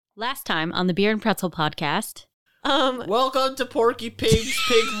Last time on the Beer and Pretzel podcast. Welcome to Porky Pig's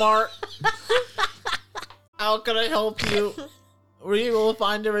Pig Mart. How can I help you? Were you able to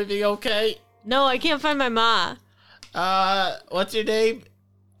find everything okay? No, I can't find my ma. What's your name?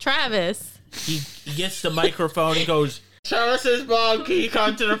 Travis. He gets the microphone and goes, Travis's mom, can you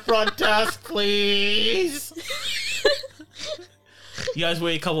come to the front desk, please? You guys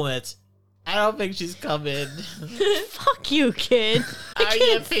wait a couple minutes. I don't think she's coming. Fuck you, kid. I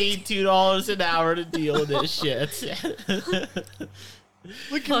get paid $2 an hour to deal with this shit.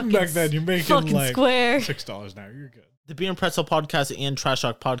 Looking back then, you're making fucking like square. $6 now. You're good. The Beer and Pretzel podcast and Trash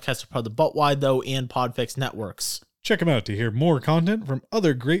Talk podcast are part of the Butt Wide Though and Podfix networks. Check them out to hear more content from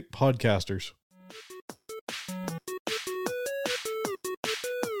other great podcasters.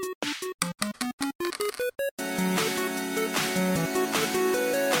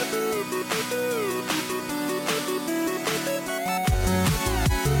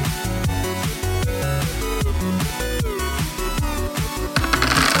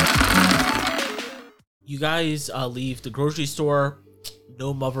 You guys leave the grocery store.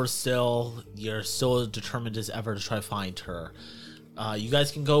 No mother still. You're still determined as ever to try to find her. You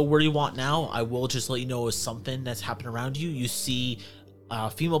guys can go where you want now. I will just let you know it's something that's happened around you. You see a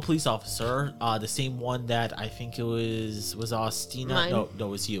female police officer, the same one that I think it was Austina. Mine. No, it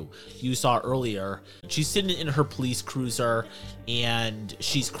was you. You saw earlier. She's sitting in her police cruiser and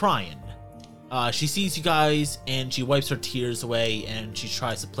she's crying. She sees you guys and she wipes her tears away and she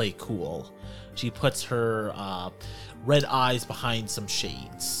tries to play cool. She puts her red eyes behind some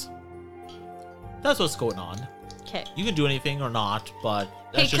shades. That's what's going on. Okay. You can do anything or not, but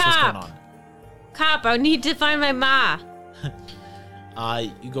that's Hey, just what's cop. going on. Cop, I need to find my ma.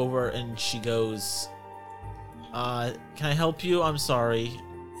 You go over and she goes, can I help you? I'm sorry.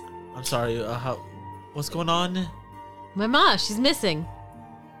 What's going on? My ma, she's missing.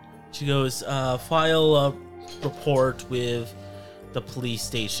 She goes, file a report with the police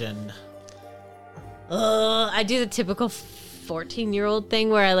station. I do the typical 14-year-old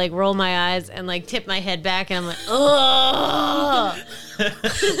thing where I like roll my eyes and like tip my head back and I'm like, ugh.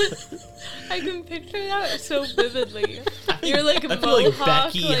 I can picture that so vividly. You're like a I feel like mohawk,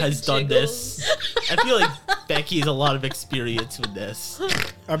 Becky like, has done jiggles. this. I feel like Becky has a lot of experience with this.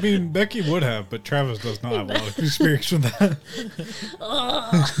 I mean, Becky would have, but Travis does not have a lot of experience with that.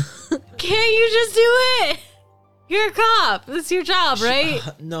 Can't you just do it? You're a cop. That's your job, right?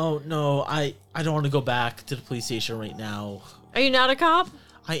 No, I don't want to go back to the police station right now. Are you not a cop?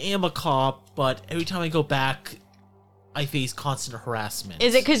 I am a cop, but every time I go back, I face constant harassment.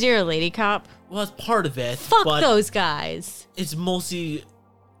 Is it because you're a lady cop? Well, that's part of it. Fuck but those guys. It's mostly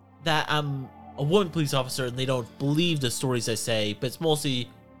that I'm a woman police officer and they don't believe the stories I say, but it's mostly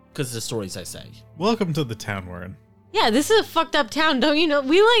because of the stories I say. Welcome to the town we're in. Yeah, this is a fucked up town, don't you know?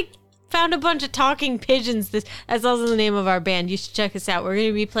 We like found a bunch of talking pigeons. That's also the name of our band. You should check us out. We're going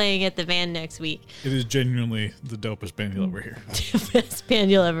to be playing at the van next week. It is genuinely the dopest band you'll ever hear. Best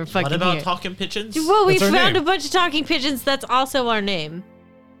band you'll ever fucking What about hear. talking pigeons? Well, we That's our found name. a bunch of talking pigeons. That's also our name.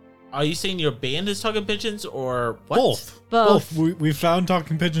 Are you saying your band is talking pigeons or what? Both. We found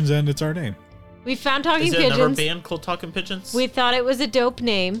talking pigeons and it's our name. We found talking Is there another pigeons. band called Talking Pigeons? We thought it was a dope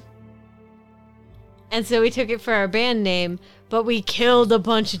name. And so we took it for our band name, but we killed a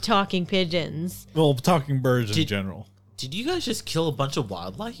bunch of talking pigeons. Well, talking birds in Did- general. Did you guys just kill a bunch of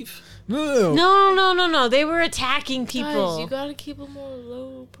wildlife? No. No. They were attacking people. Guys, you gotta keep a more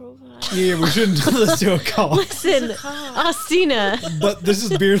low profile. Yeah, we shouldn't do this to a cop. Listen, Austina. But this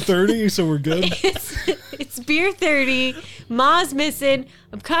is beer 30, so we're good. It's beer 30. Ma's missing.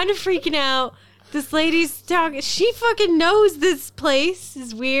 I'm kind of freaking out. This lady's talking. She fucking knows this place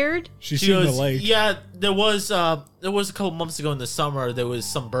is weird. She's She seen the goes, lake. yeah, there was a couple months ago in the summer, there was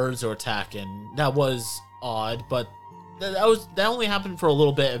some birds that were attacking. That was odd, but that only happened for a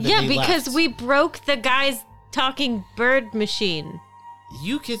little bit. And then Yeah, they because left. we broke the guy's talking bird machine.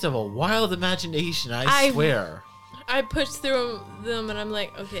 You kids have a wild imagination, I swear. I push through them and I'm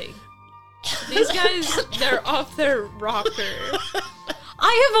like, okay, these guys, they're off their rocker.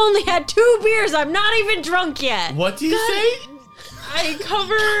 I have only had 2 beers. I'm not even drunk yet. What do you say? I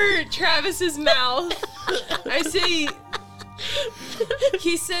cover Travis's mouth. I say,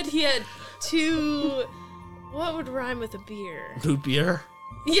 he said he had 2, what would rhyme with a beer? Root beer?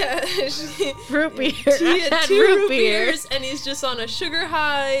 Yeah. Root beer. He I had had 2 root root beer. beers and he's just on a sugar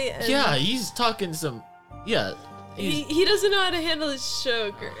high. And Yeah, he's talking some... Yeah, He doesn't know how to handle his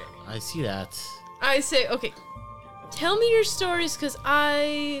sugar. I see that. I say, okay, tell me your stories because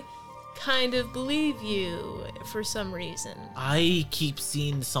I kind of believe you for some reason. I keep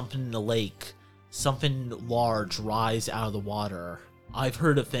seeing something in the lake. Something large rise out of the water. I've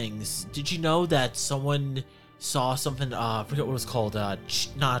heard of things. Did you know that someone saw something, I forget what it was called,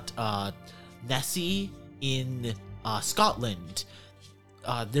 Nessie in Scotland?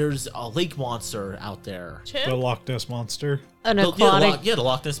 There's a lake monster out there. The Champ? Loch Ness Monster. An The aquatic,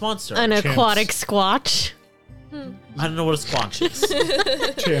 Loch Ness monster. an Champs. aquatic squatch. I don't know what a squanch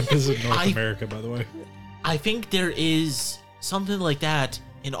is. Champ is in North I- America, by the way. I think there is something like that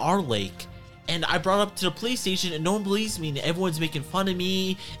in our lake. And I brought it up to the police station, and no one believes me. And everyone's making fun of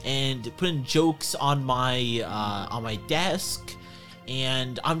me and putting jokes on my desk,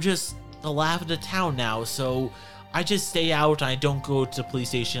 and I'm just the laugh of the town now. So I just stay out. I don't go to the police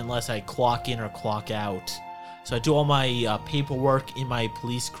station unless I clock in or clock out. So I do all my paperwork in my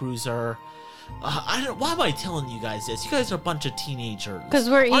police cruiser. I don't. Why am I telling you guys this? You guys are a bunch of teenagers. 'Cause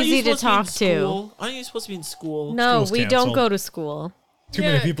we're Aren't you easy to supposed be in talk to. school? Aren't you supposed to be in school? No, School's we don't canceled. go to school. Too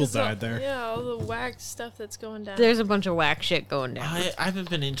many people 'cause died there. Yeah, all the whack stuff that's going down. There's a bunch of whack shit going down. I haven't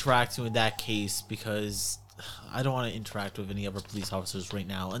been interacting with that case because I don't want to interact with any other police officers right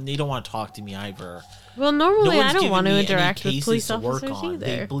now, and they don't want to talk to me either. Well, No normally one's I don't giving want to me any interact with cases police to work officers on.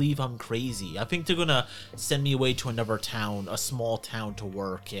 They either. believe I'm crazy. I think they're gonna send me away to another town, a small town, to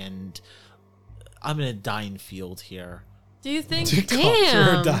work, and I'm in a dying field here. Do you think Cops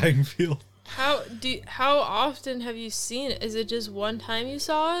are a Damn. dying field. how often have you seen it? Is it just one time you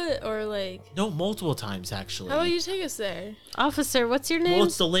saw it, or like No, multiple times actually. how about you take us there? Officer, what's your name? Well,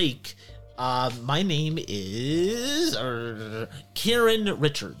 it's the lake. My name is Karen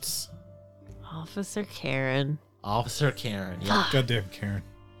Richards. Officer Karen. Officer Karen. Yeah. Goddamn Karen.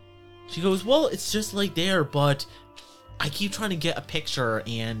 She goes, well, it's just like there, but I keep trying to get a picture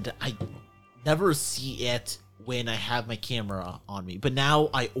and I never see it when I have my camera on me. But now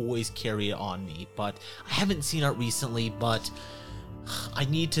I always carry it on me. But I haven't seen it recently, but I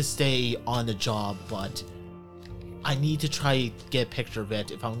need to stay on the job. But I need to try to get a picture of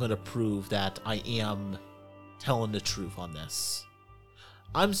it if I'm going to prove that I am telling the truth on this.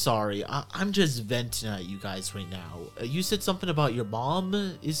 I'm sorry. I'm just venting at you guys right now. You said something about your mom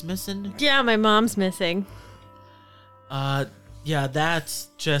is missing? Yeah, my mom's missing. Yeah, that's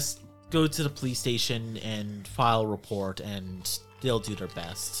just go to the police station and file a report and they'll do their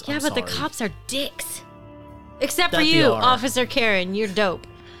best. Yeah, I'm but the sorry. cops are dicks. Except for That they you, are. Officer Karen. You're dope.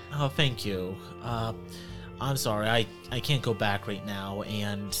 Oh, thank you. I'm sorry. I can't go back right now,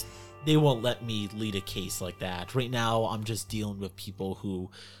 and they won't let me lead a case like that. Right now, I'm just dealing with people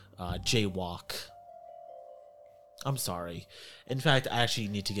who jaywalk. I'm sorry. In fact, I actually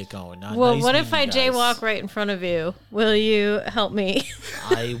need to get going. Well, Nice what if I meeting you guys. jaywalk right in front of you? Will you help me?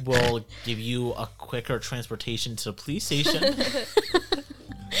 I will give you a quicker transportation to the police station.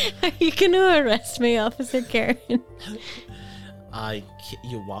 Are you going to arrest me, Officer Karen?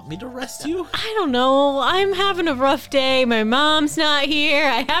 You want me to arrest you? I don't know. I'm having a rough day. My mom's not here.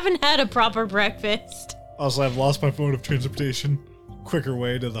 I haven't had a proper breakfast. Also, I've lost my mode of transportation. Quicker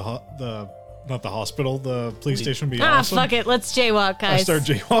way to not the hospital, the police station would be awesome. Fuck it. Let's jaywalk, guys. I start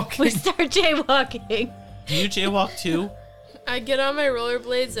jaywalking. We start jaywalking. Do you jaywalk too? I get on my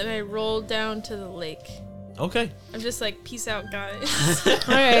rollerblades and I roll down to the lake. Okay. I'm just like, peace out, guys.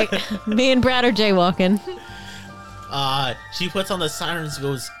 All right. Me and Brad are jaywalking. She puts on the sirens and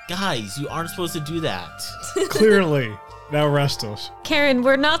goes, guys, you aren't supposed to do that. Clearly. Now arrest us. Karen,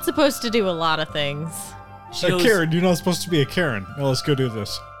 we're not supposed to do a lot of things. She goes, Karen, you're not supposed to be a Karen. Now let's go do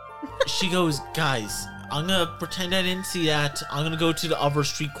this. she goes, guys, I'm gonna pretend I didn't see that. I'm gonna go to the other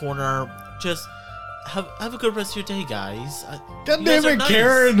street corner. Just have a good rest of your day, guys. God You guys damn are it, nice.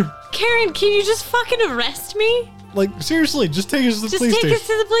 Karen! Karen, can you just fucking arrest me? Like, seriously, just take us to the Just police take station. us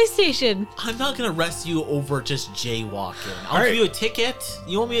to the police station. I'm not gonna arrest you over just jaywalking. I'll Alright. give you a ticket.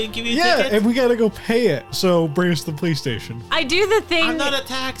 You want me to give you a Yeah, ticket? and we gotta go pay it, so bring us to the police station. I do the thing. I'm not a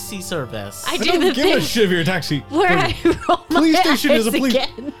taxi service. I I do don't the give a thing shit if you're a taxi. where I roll my Police station is a eyes police-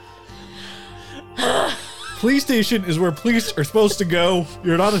 again. Police station is where police are supposed to go.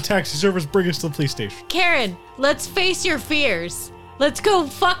 You're not a taxi service. Bring us to the police station. Karen, let's face your fears. Let's go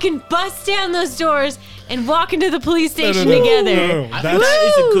fucking bust down those doors and walk into the police station together. No, I think that's, that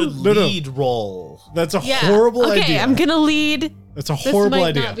is a good No, no. lead role. that's a Yeah. horrible okay, idea. I'm gonna lead. That's a This horrible might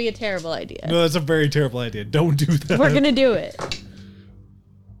idea. not be a terrible idea. No, that's a very terrible idea. Don't do that. We're gonna do it.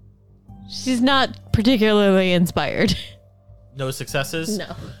 She's not particularly inspired. No successes?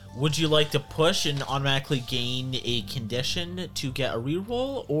 No. Would you like to push and automatically gain a condition to get a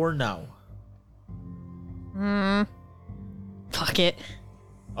reroll, or no? Fuck it.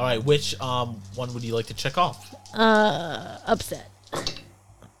 All right, which one would you like to check off? Upset.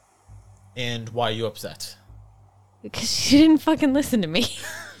 And why are you upset? Because she didn't fucking listen to me.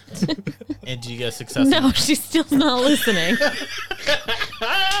 And do you get a success? No, she's still not listening.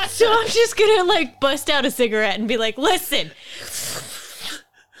 So I'm just gonna like bust out a cigarette and be like, listen.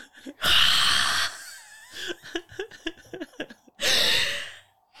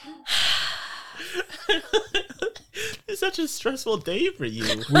 It's such a stressful day for you.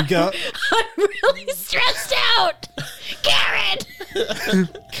 We got I'm really stressed out. Karen!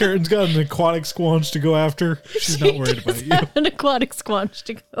 Karen's got an aquatic squanch to go after. She's not worried about you. An aquatic squanch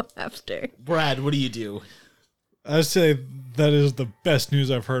to go after. Brad, what do you do? I say that is the best news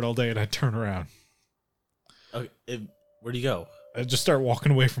I've heard all day, and I turn around. Okay, where do you go? I just start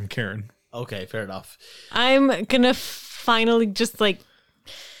walking away from Karen. Okay, fair enough. I'm gonna finally just like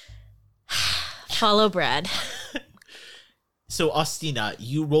follow Brad. So, Ostina,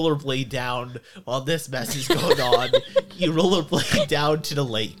 you rollerblade down while this mess is going on. You rollerblade down to the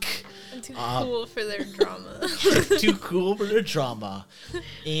lake. I'm too cool for their drama. Too cool for the drama.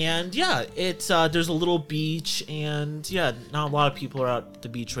 And yeah, it's there's a little beach, and yeah, not a lot of people are at the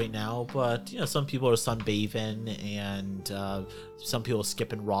beach right now, but you know, some people are sunbathing, and some people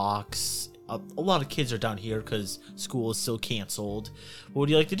skipping rocks. A lot of kids are down here because school is still canceled. What would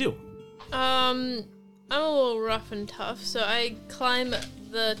you like to do? I'm a little rough and tough, so I climb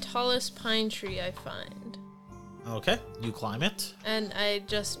the tallest pine tree I find. Okay, you climb it. And I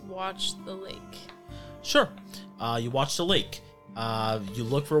just watch the lake. Sure. You watch the lake. You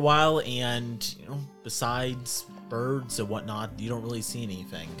look for a while, and you know, besides birds and whatnot, you don't really see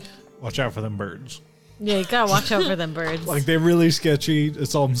anything. Watch out for them birds. Yeah, you gotta watch out for them birds. Like, they're really sketchy.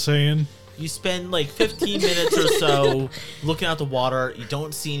 That's all I'm saying. You spend like 15 minutes or so looking at the water. You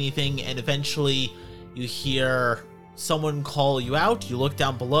don't see anything, and eventually you hear someone call you out. You look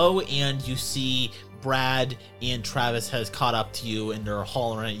down below, and you see Brad and Travis has caught up to you, and they're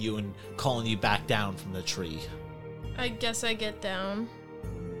hollering at you and calling you back down from the tree. I guess I get down.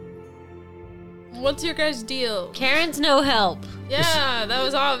 What's your guys' deal? Karen's no help. Yeah, that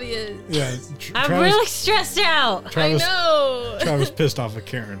was obvious. Yeah. I'm really stressed out. Travis, I know. Travis pissed off at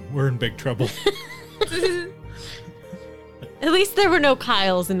Karen. We're in big trouble. At least there were no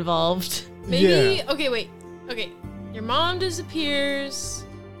Kyles involved. Maybe. Yeah. Okay, wait. Okay, your mom disappears.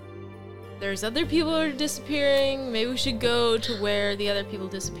 There's other people who are disappearing. Maybe we should go to where the other people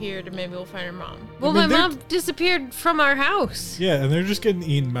disappeared, or maybe we'll find her mom. Well, I mean, my mom disappeared from our house. Yeah, and they're just getting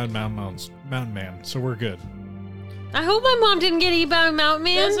eaten by Mountain Man, so we're good. I hope my mom didn't get eaten by Mountain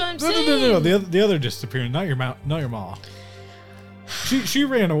Man. That's what I'm No, saying. the other disappearing, not your mom. She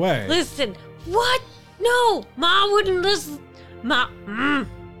ran away. Listen, what? No, Mom wouldn't listen. Mom,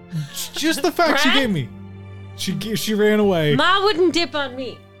 Just the facts you Brad? gave me. She ran away, Ma wouldn't dip on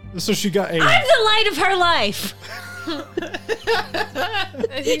me. so she got ate. I'm the light of her life.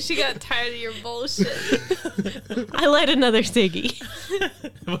 I think she got tired of your bullshit. I light another ciggy.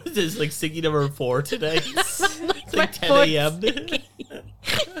 What is this, like Siggy number 4 today? It's like 10 fourth a.m.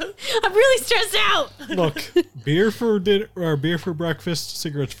 I'm really stressed out. Look, beer for dinner, or beer for breakfast,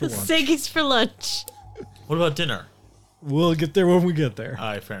 cigarettes for lunch. Ciggies for lunch. What about dinner? We'll get there when we get there. All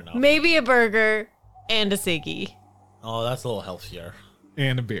right, fair enough. Maybe a burger and a ciggy Oh, that's a little healthier.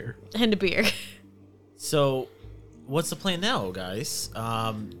 And a beer. and a beer. So, what's the plan now, guys?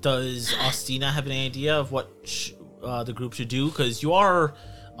 Does Ostina have any idea of what the group should do? Because you are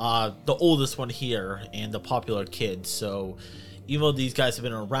the oldest one here and the popular kid, so even though these guys have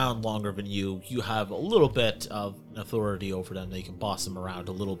been around longer than you, you have a little bit of authority over them. They can boss them around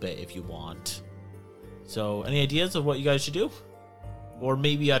a little bit if you want. So, any ideas of what you guys should do? Or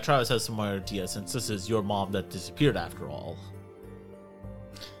maybe Travis has some more ideas, since this is your mom that disappeared after all.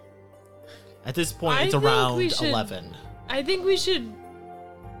 At this point, I it's think around we should- 11. I think we should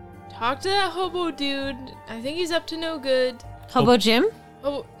talk to that hobo dude. I think he's up to no good. Hobo Jim?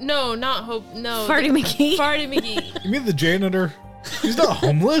 Oh, no, not Hope. No. Farty McGee? Farty McGee. You mean the janitor? He's not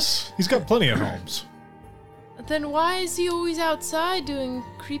homeless. He's got plenty of homes. Then why is he always outside doing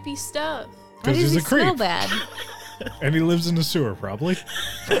creepy stuff? Why Because does he's he a creep. smell bad? And he lives in the sewer, probably.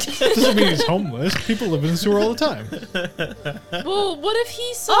 Doesn't mean he's homeless. People live in the sewer all the time. Well, what if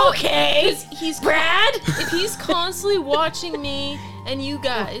he saw? Okay, 'cause he's Brad. If he's constantly watching me and you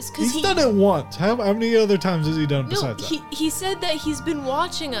guys, because He's done it once. How many other times has he done No, besides that? he said that he's been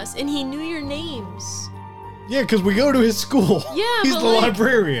watching us and he knew your names. Yeah, because we go to his school. Yeah, He's but the like-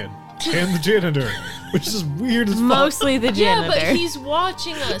 librarian and the janitor, which is weird as fuck. Mostly the Yeah, but janitor. he's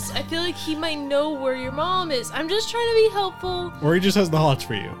watching us. I feel like he might know where your mom is. I'm just trying to be helpful. Or he just has the hots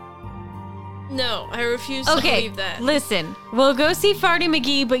for you. No, I refuse to Okay, believe that. listen. We'll go see Farty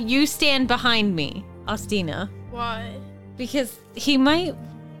McGee, but you stand behind me, Ostina. Why? Because he might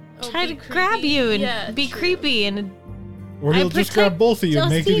Oh, try be to grab creepy. you and Yeah, be true. creepy and Or he'll just grab protect both of you and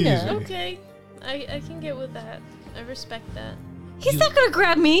make it Justina. easy. Okay, I can get with that. I respect that. He's not gonna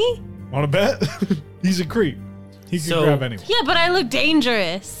grab me. Want to bet? He's a creep. He can So- grab anyone. Yeah, but I look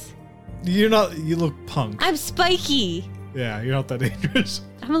dangerous. You're not. You look punk. I'm spiky. Yeah, you're not that dangerous.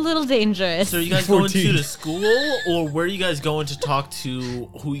 I'm a little dangerous. So are you guys going 14. to the school, or where are you guys going to talk to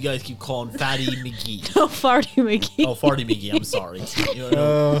who you guys keep calling Fatty McGee? No, Farty McGee. Oh, Farty McGee. I'm sorry. You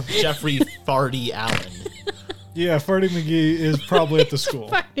know, Jeffrey Farty Allen. Yeah, Farty McGee is probably at the school.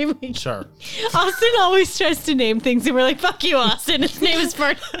 Farty McGee. Sure. Austin always tries to name things, and we're like, "Fuck you, Austin." His name is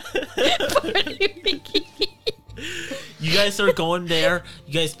Farty McGee. You guys start going there.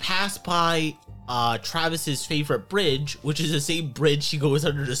 You guys pass by Travis's favorite bridge, which is the same bridge he goes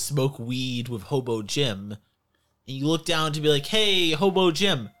under to smoke weed with Hobo Jim. And you look down to be like, "Hey, Hobo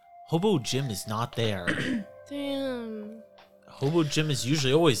Jim." Hobo Jim is not there. Damn. Hobo Jim is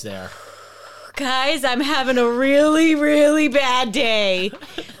usually always there. Guys, I'm having a really, really bad day.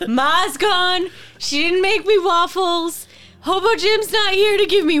 Ma's gone. She didn't make me waffles. Hobo Jim's not here to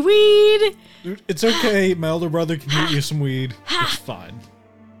give me weed. Dude, it's okay. My older brother can get you some weed. It's fine.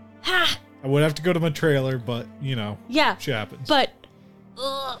 Ha! I would have to go to my trailer, but you know, Yeah, shit happens. but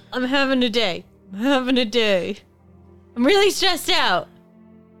I'm having a day. I'm having a day. I'm really stressed out.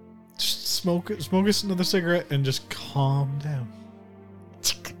 Just smoke us another cigarette and just calm down.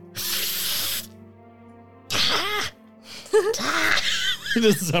 It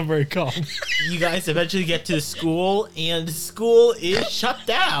doesn't sound very calm. You guys eventually get to school, and school is shut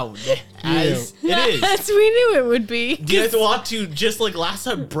down. As it is. As we knew it would be. Do you guys want to, just like last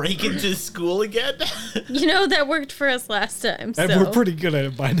time, break into school again? You know, that worked for us last time. So And we're pretty good at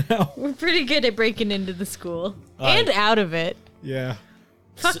it by now. we're pretty good at breaking into the school. Alright. And out of it. Yeah.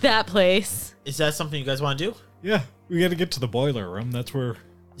 Fuck that place. Is that something you guys want to do? Yeah. We got to get to the boiler room. That's where.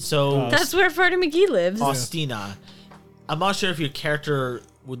 So, That's where Farty McGee lives. Faustina, I'm not sure if your character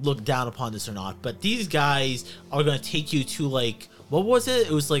would look down upon this or not, but these guys are going to take you to, like, what was it?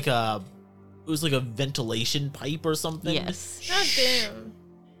 It was like a ventilation pipe or something. Yes. God damn.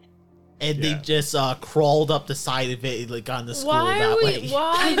 And Yeah. they just crawled up the side of it, like, on the school Why that are we? way.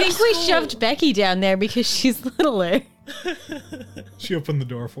 Why? I think we shoved Becky down there because she's littler. She opened the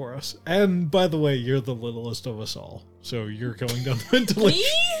door for us. And by the way, you're the littlest of us all. So you're going down the ventilation.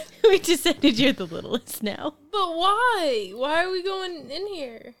 Me? We decided you're the littlest now. But why? Why are we going in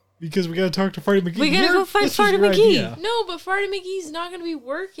here? Because we got to talk to Farty McGee. We gotta go find This was Farty your McGee. idea. No, but Farty McGee's not going to be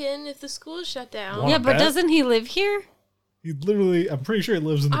working if the school is shut down. What? Yeah, but bet? doesn't he live here? He literally, I'm pretty sure he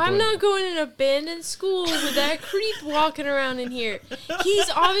lives in the I'm boiler. not going in an abandoned school with that creep walking around in here. He's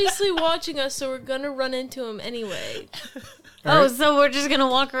obviously watching us, so we're going to run into him anyway. Oh, so we're just gonna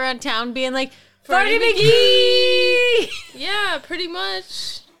walk around town being like, Farty Farty McGee! Yeah, pretty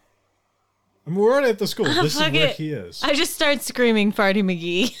much. I mean, we're already at the school. This is Fuck where it. he is. I just start screaming Farty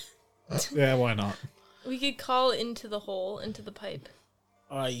McGee. Yeah, why not? We could call into the hole, into the pipe.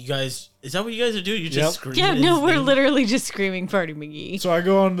 All right, you guys, is that what you guys are doing? You Yep. just screaming Yeah, his no, we're name? literally just screaming Farty McGee. So I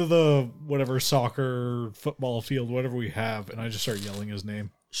go onto the whatever soccer, football field, whatever we have, and I just start yelling his name.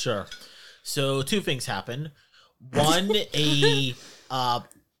 Sure. So two things happen. One,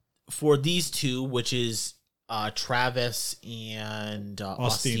 for these two, which is Travis and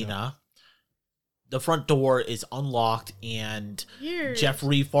Austina, the front door is unlocked, and Weird.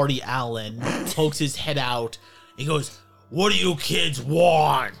 Jeffrey Farty Allen pokes his head out and goes, "What do you kids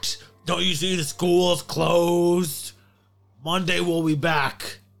want? Don't you see the school's closed? Monday we'll be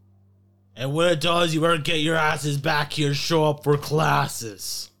back. And when it does, you better get your asses back here, show up for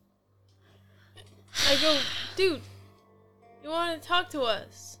classes." I go, dude, you want to talk to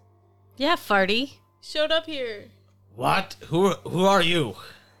us? Yeah, Farty. Showed up here. What? Who are you?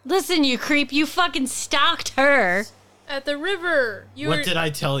 Listen, you creep, you fucking stalked her. At the river. What did I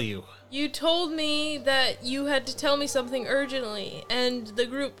tell you? You told me that you had to tell me something urgently, and the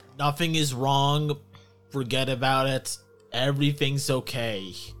group. Nothing is wrong. Forget about it. Everything's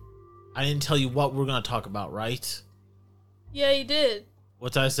okay. I didn't tell you what we're gonna talk about, right? Yeah, you did.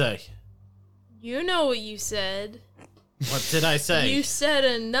 What did I say? You know what you said. What did I say? You said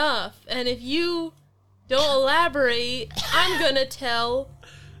enough, and if you don't elaborate, I'm gonna tell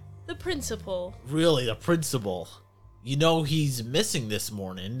the principal. Really, the principal. You know he's missing this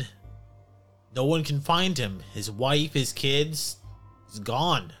morning. No one can find him. His wife, his kids, he's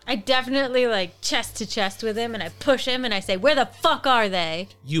gone. I definitely like chest to chest with him and I push him and I say, "Where the fuck are they?"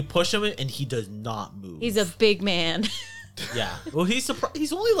 You push him and he does not move. He's a big man. Yeah. Well, he's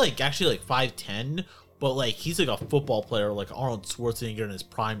he's only actually 5'10", but he's like a football player, like Arnold Schwarzenegger in his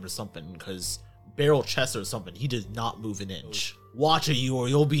prime or something, because barrel chest or something. He does not move an inch. watch at you or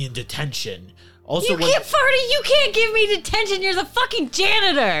you'll be in detention. Also, You can't, Farty, you can't give me detention. You're the fucking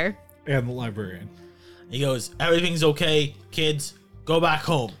janitor. And the librarian. he goes, everything's okay, kids, go back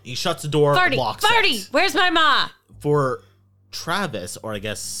home. He shuts the door, Farty, locks Farty, it. where's my ma? For Travis, or I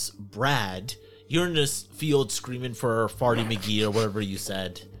guess Brad, you're in this field screaming for Farty McGee or whatever you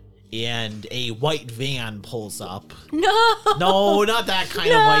said. And a white van pulls up. No. No, not that kind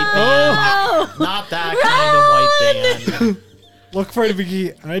of white van. Not that kind of white van. Look, Farty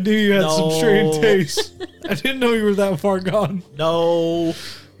McGee, I knew you had some strange tastes. I didn't know you were that far gone. No,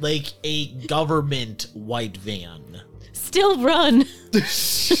 like a government white van. Still run.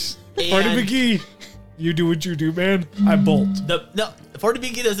 Farty And McGee, you do what you do, man. I bolt. Farty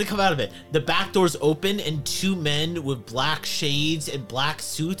McGee doesn't come out of it. The back door's open and two men with black shades and black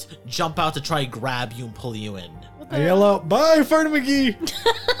suits jump out to try and grab you and pull you in. I yell out, bye, Farty McGee.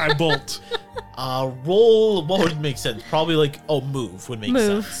 I bolt. Roll, what would make sense? Probably like, move would make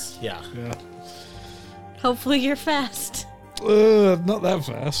Move. sense. Yeah. Yeah. Hopefully you're fast. Not that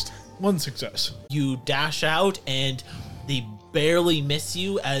fast. One success. You dash out and they barely miss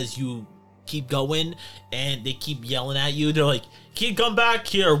you as you keep going and they keep yelling at you. They're like, kid, come back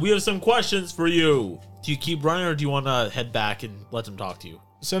here. We have some questions for you. Do you keep running or do you want to head back and let them talk to you?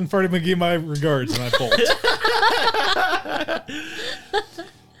 Send Farty McGee my regards, and I bolt.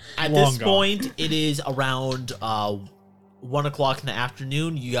 At Long this gone. point, it is around 1 o'clock in the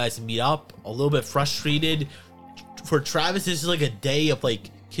afternoon. You guys meet up, a little bit frustrated. For Travis, this is like a day of like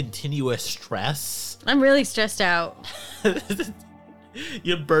continuous stress. I'm really stressed out.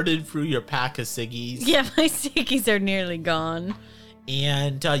 You're burdened through your pack of ciggies. Yeah, my stickies are nearly gone.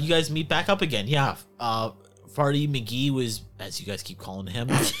 And you guys meet back up again. Yeah. Farty McGee was, as you guys keep calling him,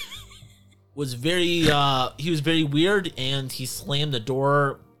 was very weird, and he slammed the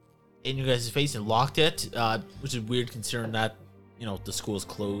door in your guys' face and locked it, which is weird considering that, the school is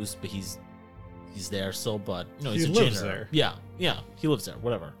closed, but he's there still, but, he's He a lives janitor. there. Yeah, he lives there,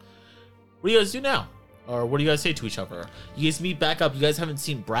 whatever. What do you guys do now? Or what do you guys say to each other? You guys meet back up. You guys haven't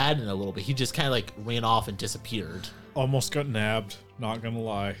seen Brad in a little bit. He just kind of like ran off and disappeared. Almost got nabbed. Not gonna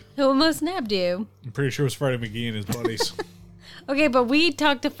lie. Who almost nabbed you? I'm pretty sure it was Farty McGee and his buddies. Okay, but we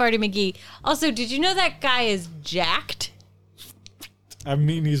talked to Farty McGee. Also, did you know that guy is jacked? I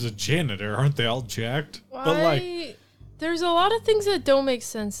mean, he's a janitor. Aren't they all jacked? Why? But like, There's a lot of things that don't make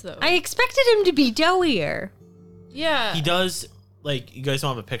sense, though. I expected him to be doughier. Yeah. He does, like, you guys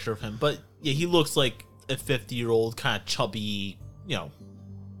don't have a picture of him, but yeah, he looks like a 50-year-old kind of chubby,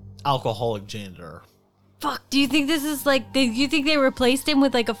 alcoholic janitor. Fuck, do you think this is like, do you think they replaced him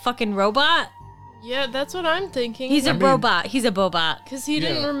with like a fucking robot? Yeah, that's what I'm thinking. He's a mean- robot. He's a bobot. Because he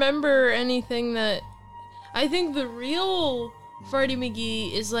didn't Yeah. remember anything that... I think the real Farty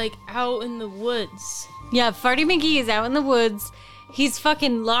McGee is, like, out in the woods. Yeah, Farty McGee is out in the woods. He's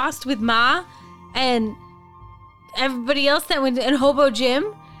fucking lost with Ma and everybody else that went and Hobo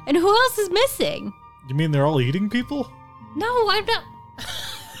Jim. And who else is missing? you mean they're all eating people? No, I'm not.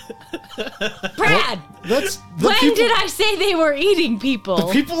 Brad, That's the when people. did I say they were eating people?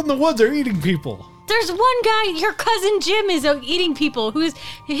 The people in the woods are eating people. There's one guy, your cousin Jim is eating people.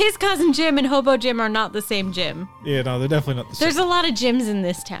 His cousin Jim and Hobo Jim are not the same Jim. Yeah, no, they're definitely not the same. There's a lot of Jims in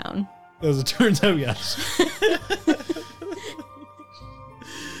this town. As it turns out, yes.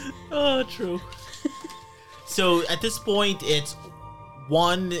 Oh, true. So at this point, it's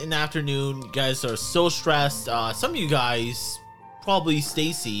 1 in the afternoon. You guys are so stressed. Some of you guys, probably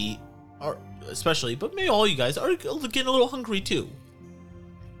Stacy, are especially, but maybe all you guys are getting a little hungry too.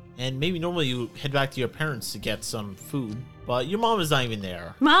 And maybe normally you head back to your parents to get some food, but your mom is not even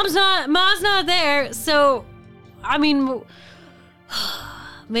there. Ma's not there, so I mean,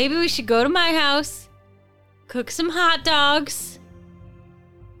 maybe we should go to my house, cook some hot dogs,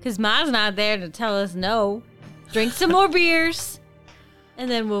 cause Ma's not there to tell us no. Drink some more beers,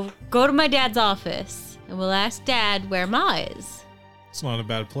 and then we'll go to my dad's office and we'll ask Dad where Ma is. It's not a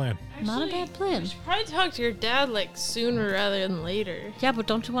bad plan. Not a bad plan. You should probably talk to your dad, like, sooner rather than later. Yeah, but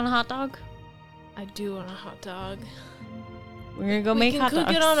don't you want a hot dog? I do want a hot dog. We're gonna go We make can hot cook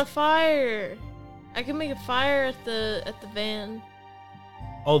dogs. it on a fire. I can make a fire at the van.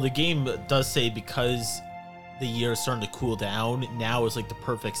 Oh, the game does say because the year is starting to cool down, now is like the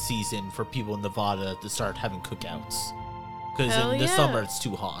perfect season for people in Nevada to start having cookouts. Because Hell in the yeah. summer it's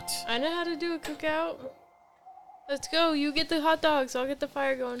too hot. I know how to do a cookout. Let's go. You get the hot dogs. I'll get the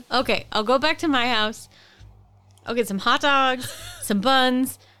fire going. Okay, I'll go back to my house. I'll get some hot dogs, some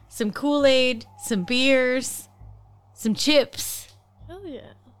buns, some Kool-Aid, some beers, some chips, Hell yeah.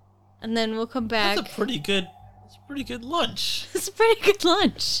 and then we'll come back. That's a pretty good lunch. It's a pretty good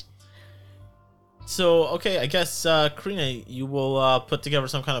lunch. So, okay, I guess, Karina, you will put together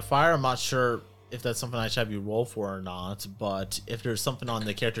some kind of fire. I'm not sure if that's something I should have you roll for or not, but if there's something on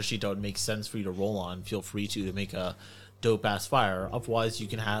the character sheet that would make sense for you to roll on, feel free to make a dope-ass fire. Otherwise, you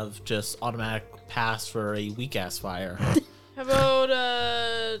can have just automatic pass for a weak-ass fire. How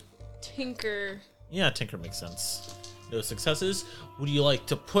about Tinker? Yeah, Tinker makes sense. No successes. Would you like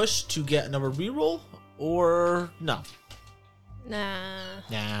to push to get another reroll, or no?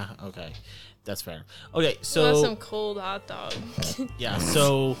 Nah. Okay. That's fair. Okay, Want so some cold hot dog. yeah,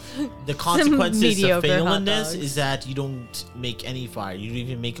 so the consequences of mediocre failing hot this dogs. is that you don't make any fire. You don't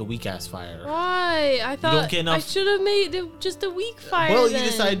even make a weak ass fire. Why? I thought get I enough- should have made just a weak fire. Well, then. you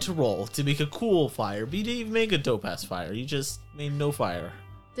decided to roll to make a cool fire, but you didn't even make a dope ass fire. You just made no fire.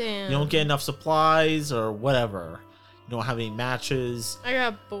 Damn. You don't get enough supplies or whatever. You don't have any matches. I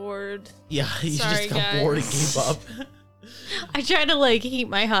got bored. Yeah, you Sorry, just got bored and guys. gave up. I try to like heat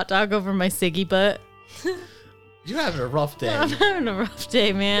my hot dog over my ciggy butt. You're having a rough day. I'm having a rough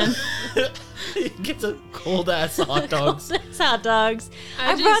day, man. Get some cold ass hot dogs. Cold-ass hot dogs.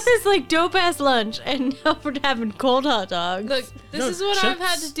 I I brought just- this like dope ass lunch, and now we're having cold hot dogs. Look, this No, is what I've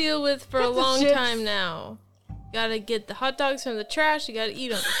had chips. to deal with for a Get the long chips. time now. Gotta get the hot dogs from the trash. You gotta eat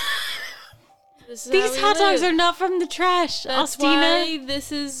them. These hot dogs are not from the trash, That's Alstina. why this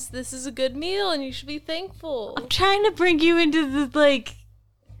is a good meal, and you should be thankful. I'm trying to bring you into the like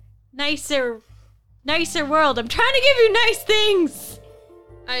nicer world. I'm trying to give you nice things.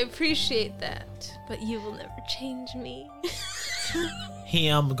 I appreciate that, but you will never change me.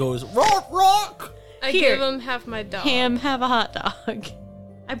 Ham goes rock. I Here. give him half my dog. Ham, have a hot dog.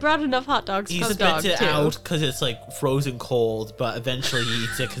 I brought enough hot dogs He for the dog spits it too. out because it's like frozen cold, but eventually he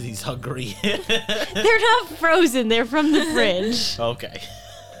eats it because he's hungry. They're not frozen. They're from the fridge. Okay.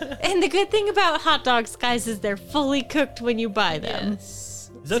 And the good thing about hot dogs, guys, is they're fully cooked when you buy them.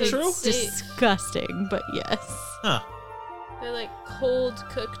 Yes. Is that true? Disgusting, but yes. Huh. They're like cold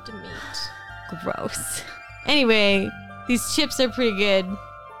cooked meat. Gross. Anyway, these chips are pretty good.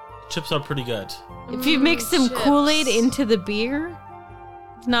 Chips are pretty good. If you mix some chips. Kool-Aid into the beer,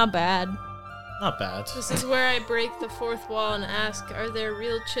 it's not bad. Not bad. This is where I break the fourth wall and ask, are there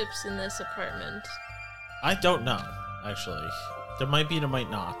real chips in this apartment? I don't know, actually. There might be, there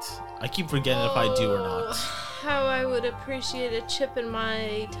might not. I keep forgetting if I do or not. Oh, How I would appreciate a chip in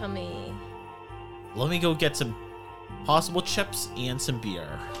my tummy. Let me go get some possible chips and some beer.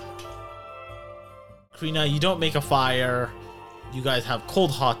 Karina, you don't make a fire. You guys have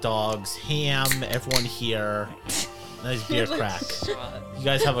cold hot dogs, ham, everyone here. Nice beer crack. You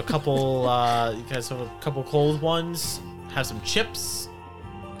guys have a couple cold ones. Have some chips,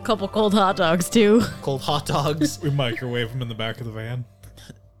 Couple cold hot dogs too. cold hot dogs. We microwave them in the back of the van.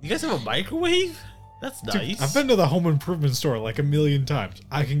 You guys have a microwave? That's Dude, nice. I've been to the home improvement store like a million times.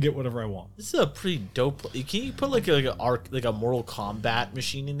 I can get whatever I want. This is a pretty dope. Can you put like a Mortal Kombat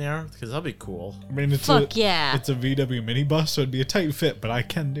machine in there? Because that'd be cool. I mean, it's Fuck yeah. It's a VW minibus, so it'd be a tight fit, but I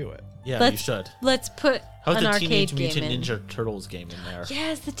can do it. Yeah, you Let's should. Let's put How's an the arcade Teenage game Mutant in. Ninja Turtles game in there?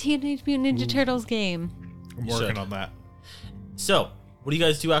 Yes, the Teenage Mutant Ninja Turtles game. I'm You working should. on that. So, what do you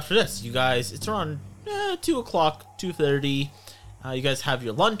guys do after this? You guys, it's around 2 o'clock, 2:30. You guys have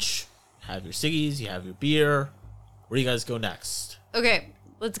your lunch, have your ciggies, you have your beer. Where do you guys go next? Okay,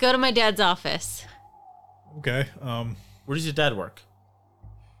 let's go to my dad's office. Okay. Where does your dad work?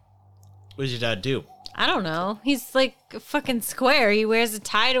 What does your dad do? I don't know. He's like a fucking square. He wears a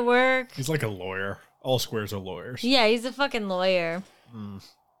tie to work. He's like a lawyer. All squares are lawyers. Yeah, he's a fucking lawyer.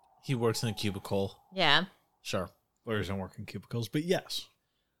 He works in a cubicle. Yeah. Sure. Lawyers don't work in cubicles, but yes.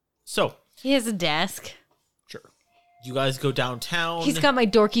 So, He has a desk. Sure. you guys go downtown. He's got my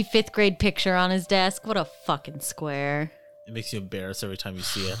dorky 5th grade picture on his desk. What a fucking square. It makes you embarrassed every time you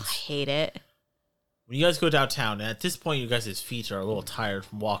see it. I hate it. When you guys go downtown, and at this point, you guys' feet are a little tired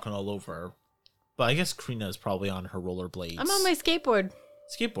from walking all over. But I guess Karina is probably on her rollerblades. I'm on my skateboard.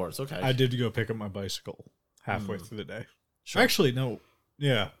 skateboards. Okay. I did go pick up my bicycle halfway through the day. Sure. Actually, no.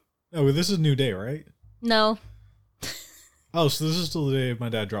 Yeah. Oh, this is a new day, right? No. Oh, so this is still the day my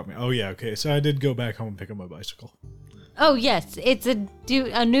dad dropped me. Oh, yeah. Okay. So I did go back home and pick up my bicycle. Oh, yes. It's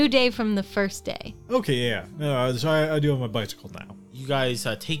a new day from the first day. Okay. Yeah. No, so I do have my bicycle now. You guys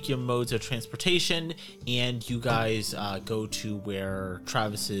take your modes of transportation, and you guys go to where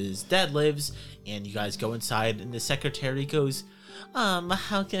Travis's dad lives, and you guys go inside, and the secretary goes,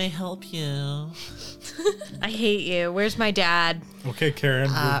 how can I help you? I hate you. Where's my dad? Okay, Karen,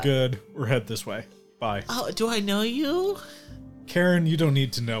 we're good. We're head this way. Bye. Oh, do I know you? Karen, you don't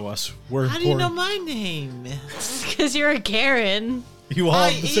need to know us. We're How do you know important. my name? Because you're a Karen. You all I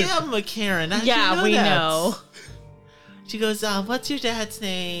have the same. am a Karen. How'd Yeah, you we that? know. She goes, what's your dad's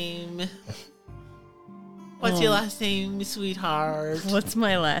name? What's your last name, sweetheart? What's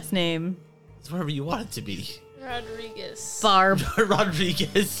my last name? It's whatever you want it to be. Rodriguez. Barb.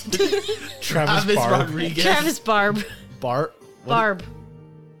 Rodriguez. Travis Barb. Rodriguez. Travis Barb. Barb. Barb.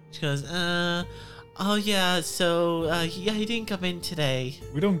 She goes, oh yeah, so, yeah, he didn't come in today.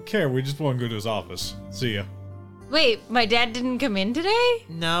 We don't care. We just want to go to his office. See ya. Wait, my dad didn't come in today?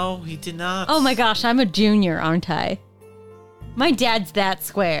 No, he did not. Oh my gosh, I'm a junior, aren't I? My dad's that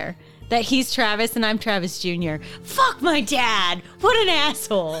square. That he's Travis and I'm Travis Jr. Fuck my dad! What an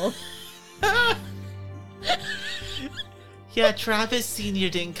asshole! Yeah, Travis Sr.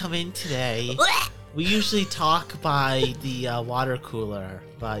 didn't come in today. We usually talk by the water cooler,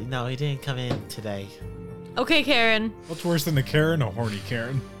 but no, he didn't come in today. Okay, Karen. What's worse than a Karen? A horny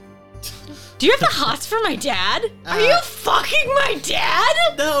Karen. Do you have the hots for my dad? Are you fucking my dad?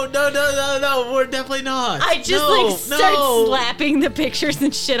 No, we're definitely not. I just start slapping the pictures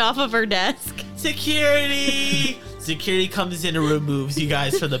and shit off of her desk. Security! Security comes in and removes you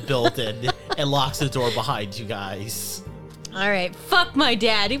guys from the building and locks the door behind you guys. All right, fuck my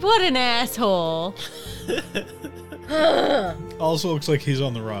daddy. What an asshole. Also looks like he's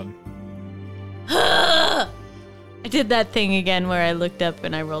on the run. I did that thing again where I looked up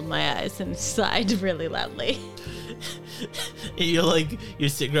and I rolled my eyes and sighed really loudly. And you're like, your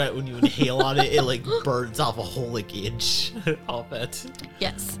cigarette, when you inhale on it, it like burns off a whole like inch off it.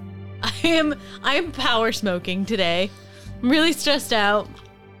 Yes. I am power smoking today. I'm really stressed out.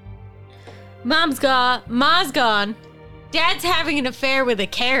 Ma's gone. Dad's having an affair with a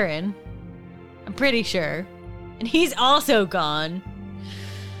Karen. I'm pretty sure. And he's also gone.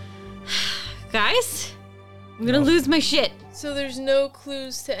 Guys, I'm gonna lose my shit. So there's no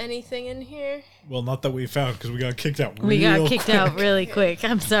clues to anything in here? Well, not that we found because we got kicked out We got real kicked quick. out really quick.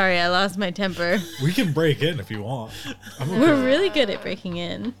 I'm sorry, I lost my temper. We can break in if you want. I'm okay. We're really good at breaking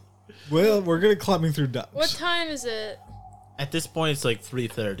in. Well, we're good at climbing through ducks. What time is it? At this point, it's like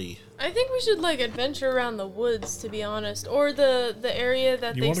 3:30. I think we should like adventure around the woods, to be honest, or the area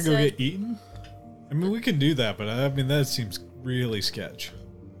that You they want to said. go get eaten? I mean, we can do that, but I mean, that seems really sketch.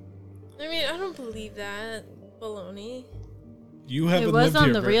 I mean, I don't believe that. Baloney. You haven't It was lived on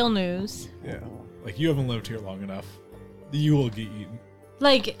here the very- real news. Yeah. Like, you haven't lived here long enough. You will get eaten.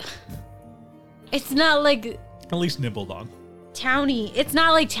 Like, it's not like At least nibbled on. towny. It's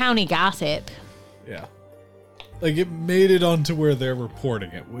not like towny gossip. Yeah. Like, it made it onto where they're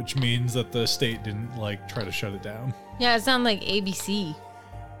reporting it, which means that the state didn't, like, try to shut it down. Yeah, it's not like ABC.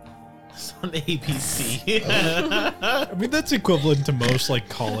 It's on ABC. I mean, that's equivalent to most, like,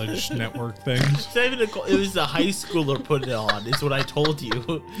 college network things. It's not even it was a high schooler putting it on, is what I told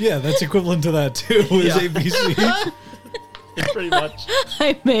you. Yeah, that's equivalent to that, too, is Yeah. ABC. Pretty much.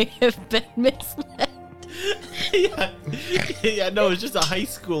 I may have been misled. Yeah, no, it's just a high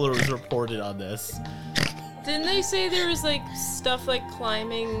schooler was reported on this. Didn't they say there was like stuff like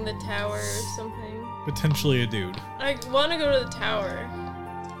climbing the tower or something? Potentially a dude. I want to go to the tower.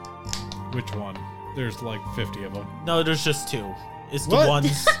 Which one? There's, like, 50 of them. No, there's just two. It's the What?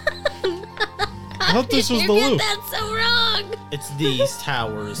 ones. I thought this was You the get loop. that so wrong. It's these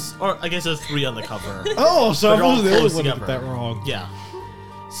towers, or I guess there's 3 on the cover. Oh, so They're I all was the only close one to get together. that wrong. Yeah.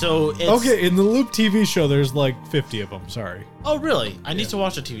 So it's Okay, in the Loop TV show, there's like 50 of them. Sorry. Oh, really? I need Yeah. to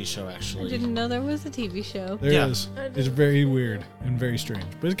watch a TV show I actually. didn't know there was a TV show. There Yeah. it is. It's very weird and very strange,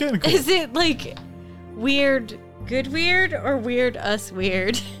 but it's kind of cool. Is it like weird, good weird, or weird us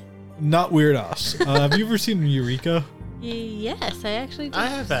weird? Not Weird Us. Have you ever seen Eureka? Yes, I actually did I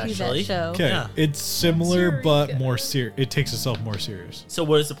have see actually. that show. Okay, Yeah. it's similar but Eureka? more serious. It takes itself more serious. So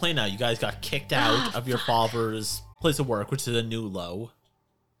what is the plan now? You guys got kicked out of your father's place of work, which is a new low.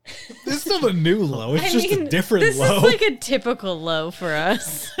 It's not a new low. It's I just mean, a different this low. is like a typical low for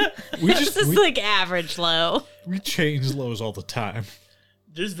us. we This just is we, like average low. we change lows all the time.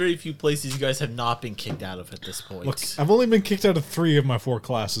 There's very few places you guys have not been kicked out of at this point. Look, I've only been kicked out of 3 of my 4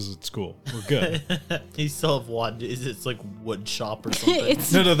 classes at school. We're good. You still have one. Is it like wood shop or something?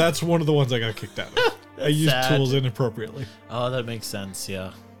 It's No, that's one of the ones I got kicked out of. I used sad. tools inappropriately. Oh, that makes sense.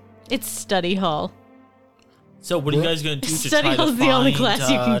 Yeah. it's study hall. So what are you guys gonna do to Study try to hall's the only find class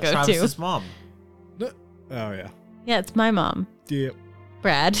you can go to. Travis's mom? Oh, yeah. Yeah, it's my mom, Yep.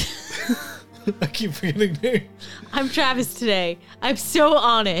 Brad. I keep forgetting names. I'm Travis today. I'm so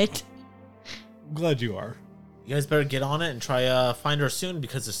on it. I'm glad you are. You guys better get on it and try find her soon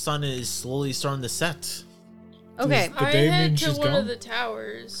because the sun is slowly starting to set. Okay. The I day head means to she's one gone? of the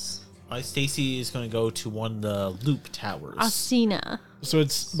towers. Stacy is going to go to one of the loop towers. Ostina. So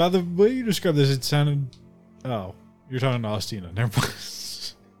it's, by the way you described this, it sounded, oh, you're talking to Austina. Never mind.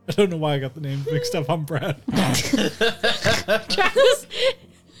 I don't know why I got the names mixed up. I'm Brad. Travis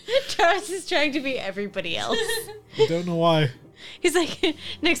Travis is trying to be everybody else. I don't know why. He's like,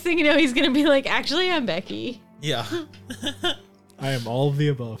 next thing you know, he's gonna be like, actually, I'm Becky. Yeah. I am all of the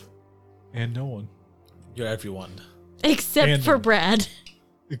above. And no one. You're everyone. Except And for no. Brad.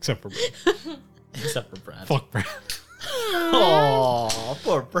 Except for Brad. Except for Brad. Fuck Brad. Oh,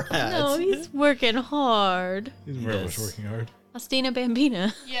 poor Brad. No, he's working hard. He's very Yes. much working hard. Astina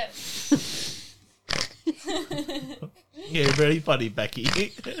Bambina. Yes. You're very funny, Becky.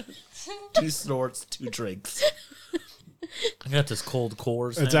 2 snorts, 2 drinks. I got this cold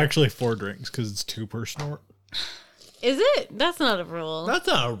cores. It's now. actually 4 drinks because it's 2 per snort. Is it? That's not a rule. That's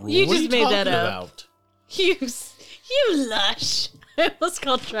not a rule. You What are just made that talking up. about? You lush. I almost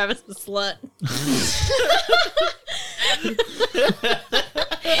called Travis a slut.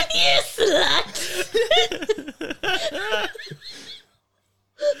 You slut.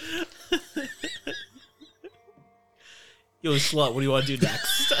 Yo, slut, what do you want to do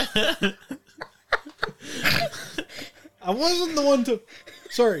next? I wasn't the one to.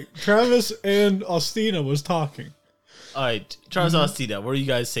 Sorry, Travis and Austina was talking. All right, Charles Austina, what are you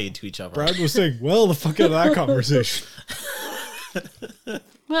guys saying to each other? Brad was saying, well, the fuck out of that conversation.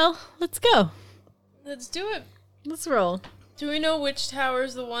 Well, let's go. Let's do it. Let's roll. Do we know which tower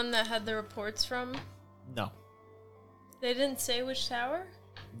is the one that had the reports from? No, They didn't say which tower?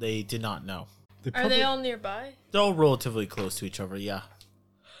 they did not know. Are they all nearby? They're all relatively close to each other, yeah.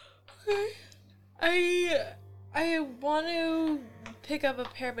 I want to pick up a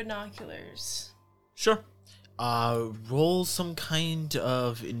pair of binoculars. Sure. Roll some kind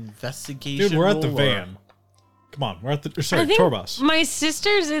of investigation. Dude, we're at the roll, van. Come on, we're at the. Sorry, I think tour bus. my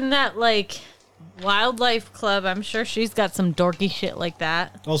sister's in that, like, wildlife club. I'm sure she's got some dorky shit like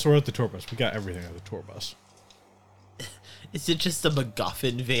that. Also, we're at the tour bus. We got everything at the tour bus. Is it just a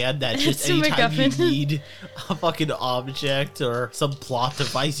MacGuffin van that just It's a anytime you MacGuffin. need a fucking object or some plot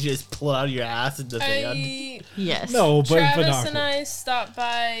device, you just pull it out of your ass in the van? Yes. No, but Travis binoculars. and I stopped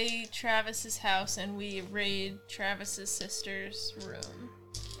by Travis's house and we raid Travis's sister's room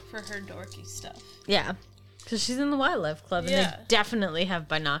for her dorky stuff. Yeah. Because she's in the wildlife club and Yeah. they definitely have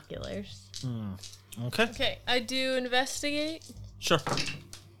binoculars. Okay, Okay, I do investigate. sure.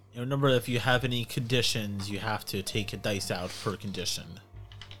 Remember, if you have any conditions, you have to take a dice out per condition.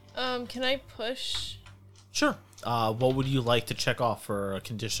 Can I push Sure. What would you like to check off for a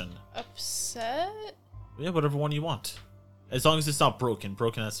condition? upset? Yeah, whatever one you want. As long as it's not broken.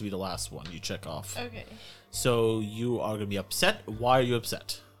 Broken has to be the last one you check off. Okay. So you are going to be upset. Why are you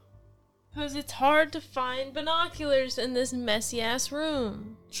upset? Because it's hard to find binoculars in this messy ass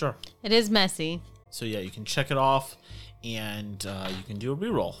room. Sure. It is messy. So yeah, you can check it off, and you can do a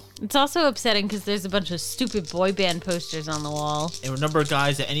reroll. It's also upsetting because there's a bunch of stupid boy band posters on the wall. And remember,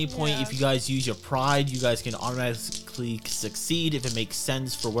 guys, at any point, Yeah. if you guys use your pride, you guys can automatically succeed if it makes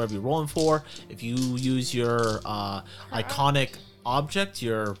sense for whatever you're rolling for. If you use your iconic object,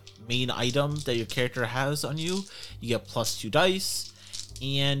 your main item that your character has on you, you get +2 dice.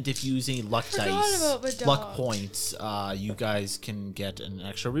 And if you're using luck Forgot dice, about the luck dog. points, you guys can get an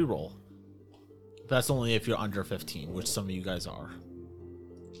extra reroll. That's only if you're under 15, which some of you guys are.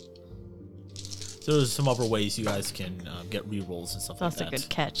 So there's some other ways you guys can get rerolls and stuff That's like a that. good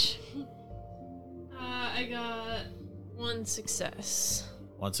catch. I got 1 success.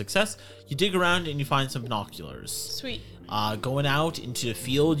 One success. You dig around and you find some binoculars. Sweet. Going out into the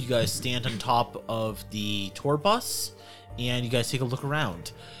field, you guys stand on top of the tour bus and you guys take a look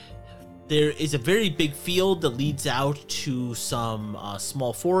around. There is a very big field that leads out to some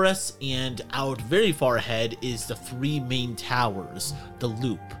small forests, and out very far ahead is the 3 main towers, the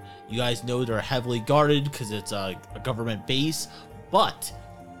Loop. You guys know they're heavily guarded because it's a government base, but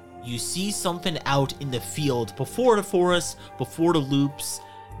you see something out in the field before the forest, before the loops.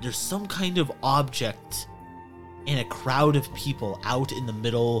 There's some kind of object and a crowd of people out in the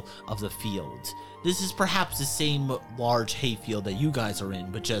middle of the field. This is perhaps the same large hayfield that you guys are in,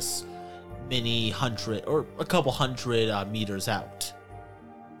 but just many hundred or a couple hundred meters out.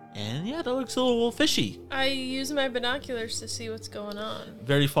 And yeah, that looks a little fishy. I use my binoculars to see what's going on.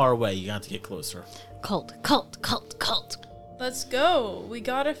 Very far away. You have to get closer. Cult. Let's go. We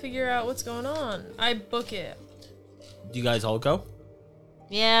gotta figure out what's going on. I book it. Do you guys all go?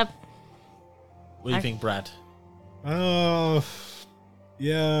 Yeah. What do you think, Brad?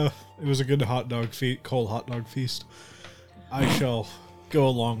 Yeah, it was a good cold hot dog feast. I shall go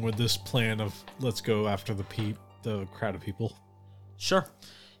along with this plan of let's go after the crowd of people. Sure.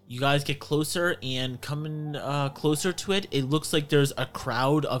 You guys get closer, and coming closer to it, it looks like there's a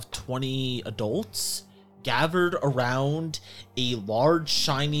crowd of 20 adults gathered around a large,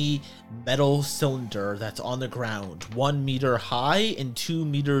 shiny metal cylinder that's on the ground, 1 meter high and 2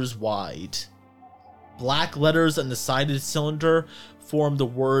 meters wide. Black letters on the side of the cylinder form the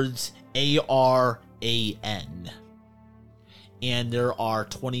words ARAN. And there are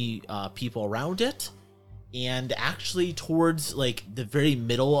 20 people around it. And actually, towards like the very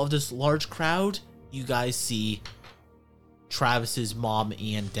middle of this large crowd, you guys see Travis's mom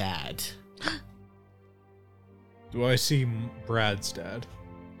and dad. Do I see Brad's dad?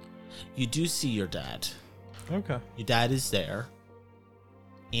 You do see your dad. Okay. Your dad is there.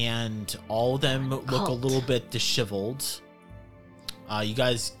 And all of them look a little bit disheveled. You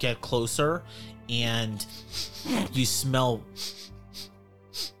guys get closer and you smell.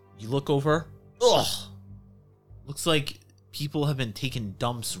 You look over. Ugh. Looks like people have been taking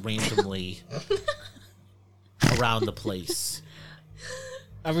dumps randomly around the place.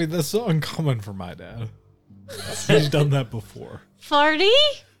 I mean, that's so uncommon for my dad. He's done that before. Farty?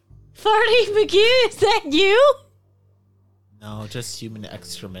 Farty McGee, is that you? No, just human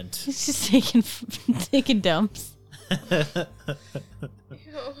excrement. He's just taking dumps.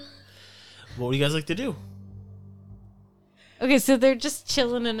 What would you guys like to do? Okay, so they're just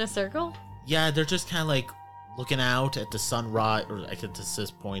chilling in a circle? Yeah, they're just kind of like looking out at the sunrise, or like at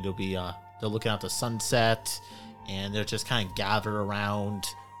this point it'll be they're looking out the sunset, and they're just kind of gathered around,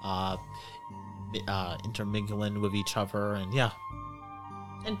 intermingling with each other, and yeah,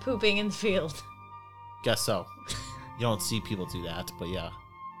 And pooping in the field. guess so. You don't see people do that, but yeah.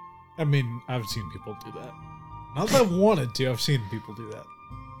 I mean, I've seen people do that. Not that I've wanted to, I've seen people do that.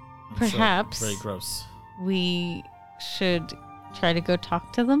 It's, Perhaps very gross. we should try to go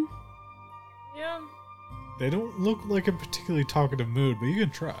talk to them? Yeah. They don't look like a particularly talkative mood, but you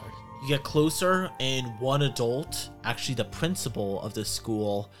can try. You get closer, and one adult, actually the principal of the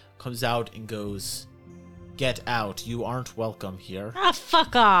school, comes out and goes, "Get out, you aren't welcome here." Ah,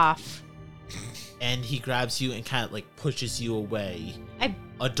 fuck off. And he grabs you and kind of like pushes you away. I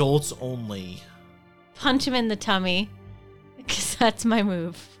Adults only. punch him in the tummy. Because that's my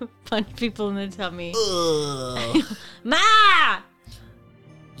move. Punch people in the tummy. Ugh. Ma!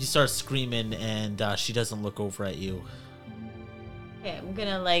 You start screaming, and she doesn't look over at you. Okay, I'm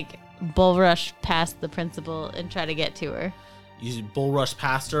gonna like bull rush past the principal and try to get to her. You bull rush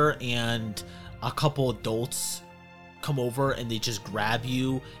past her, and a couple adults come over and they just grab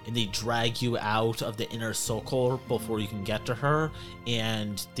you and they drag you out of the inner circle before you can get to her,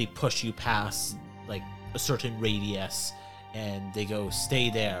 and they push you past like a certain radius, and they go, "Stay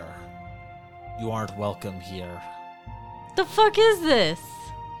there. You aren't welcome here." The fuck is this?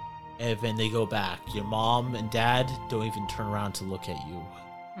 And then they go back. Your mom and dad don't even turn around to look at you.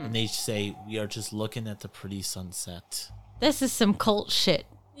 And they say, "We are just looking at the pretty sunset." This is some cult shit.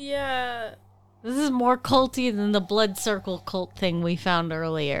 Yeah. This is more culty than the blood circle cult thing we found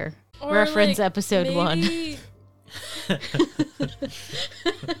earlier. Or, Reference like, episode 1. maybe-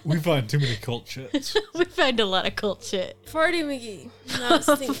 We find too many cult shits. We find a lot of cult shit. Farty McGee, not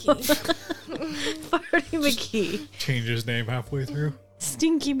Stinky. Farty McGee. Change his name halfway through.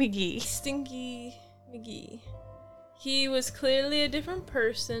 Stinky McGee. Stinky McGee. He was clearly a different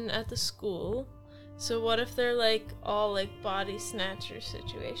person at the school. So what if they're like all like body snatcher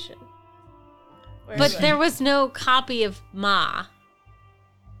situation? Where, But like- there was no copy of Ma.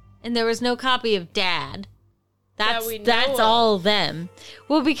 And there was no copy of Dad. That we know That's of. all them.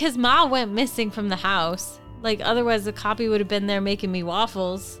 Well, because Ma went missing from the house. Like, otherwise the copy would have been there making me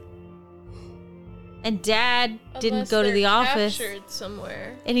waffles. And Dad didn't Unless go to they're the office. captured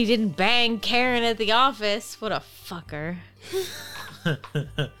somewhere. And he didn't bang Karen at the office. What a fucker.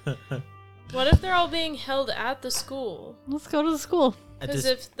 What if they're all being held at the school? Let's go to the school. At Because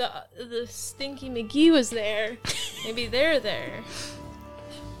this, if the Stinky McGee was there, maybe they're there.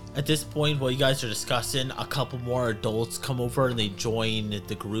 at this point, while you guys are discussing, a couple more adults come over and they join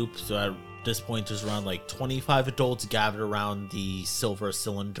the group. So at this point, there's around like 25 adults gathered around the silver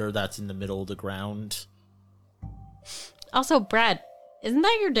cylinder that's in the middle of the ground. Also, Brad, isn't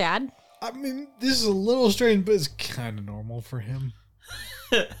that your dad? I mean, this is a little strange, but it's kind of normal for him.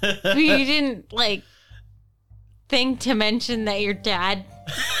 You didn't, like, think to mention that your dad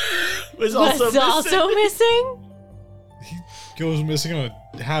Was was also also missing? He goes missing on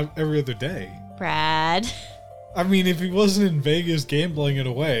every other day. Brad. I mean, if he wasn't in Vegas gambling it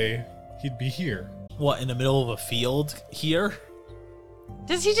away, he'd be here. What, in the middle of a field here?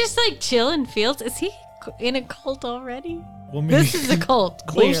 Does he just, like, chill in fields? Is he in a cult already? Well, maybe This is a cult,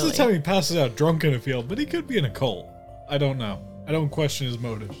 clearly. Most of the time he passes out drunk in a field, but he could be in a cult. I don't know. I don't question his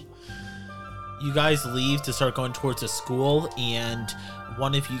motives. You guys leave to start going towards the school, and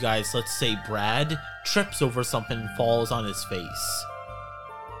one of you guys, let's say Brad, trips over something and falls on his face.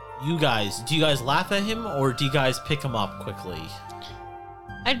 Do you guys laugh at him, or do you guys pick him up quickly?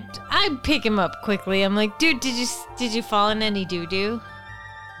 I pick him up quickly. I'm like, dude, did you fall in any doo-doo?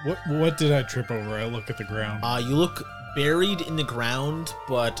 What did I trip over? I look at the ground. You look buried in the ground,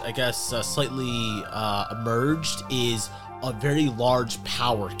 but I guess slightly emerged is a very large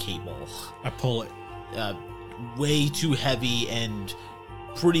power cable. I pull it. Way too heavy and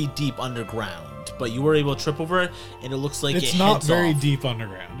pretty deep underground. But you were able to trip over it, and it looks like It's it not heads very off. deep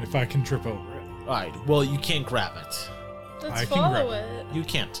underground if I can trip over it. Alright, well, you can't grab it. Let's I can grab follow it. it. You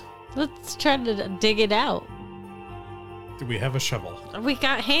can't. Let's try to dig it out. Do we have a shovel? We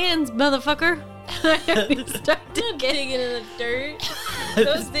got hands, motherfucker. Start I'm not digging in the dirt.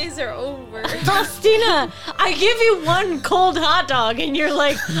 Those days are over. Faustina, I give you one cold hot dog and you're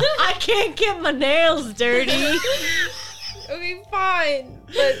like, I can't get my nails dirty. Okay, fine.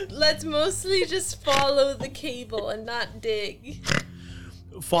 But let's mostly just follow the cable and not dig.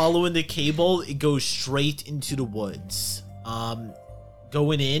 Following the cable, it goes straight into the woods.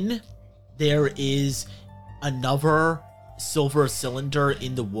 Going in, there is another silver cylinder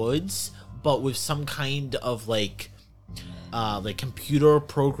in the woods, but with some kind of like computer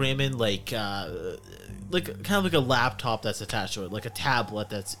programming, like kind of like a laptop that's attached to it, like a tablet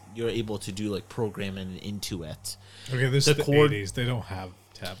that's you're able to do like programming into it. Okay, this The is the cord- 80s. They don't have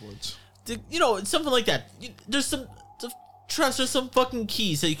tablets. It's something like that. There's some fucking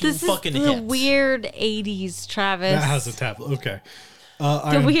keys that you can This fucking is the hit. weird 80s, Travis. That has a tablet. Okay.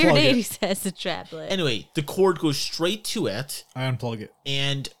 I The weird unplug it. 80s has a tablet. Anyway, the cord goes straight to it. I unplug it.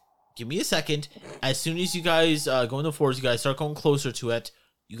 And give me a second. As soon as you guys go in the forest, you guys start going closer to it.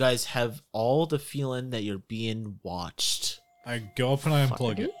 You guys have all the feeling that you're being watched. I go up and I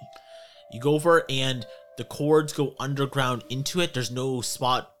unplug it. You go over and the cords go underground into it. There's no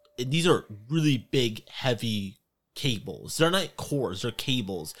spot. These are really big, heavy cables. They're not cords, they're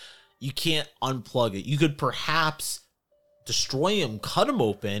cables. You can't unplug it. You could perhaps destroy them, cut them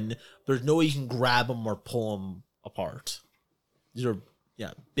open, but there's no way you can grab them or pull them apart. These are,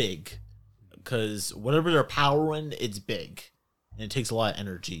 big. Because whatever they're powering, it's big. And it takes a lot of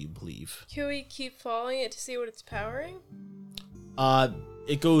energy, you believe. Can we keep following it to see what it's powering?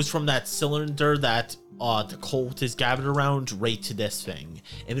 It goes from that cylinder that the Colt is gathered around right to this thing.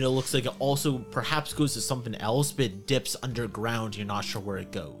 And it looks like it also perhaps goes to something else, but it dips underground. You're not sure where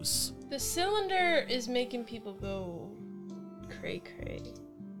it goes. The cylinder is making people go cray-cray.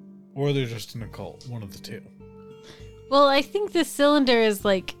 Or they're just in a cult. One of the two. Well, I think the cylinder is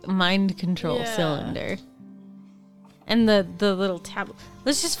like mind control Yeah. cylinder. And the little tablet.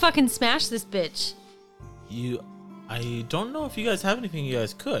 Let's just fucking smash this bitch. I don't know if you guys have anything you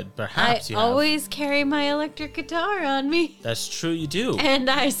guys could. I Perhaps you have. always carry my electric guitar on me. That's true, you do. And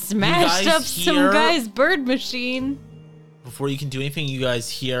I smashed guys up some hear- guy's bird machine. Before you can do anything, you guys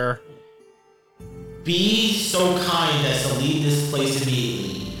hear, "Be so kind as to leave this place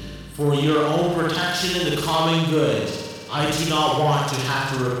immediately. For your own protection and the common good, I do not want to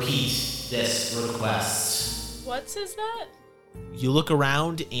have to repeat this request." What says that? You look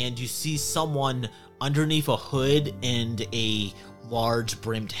around and you see someone underneath a hood and a large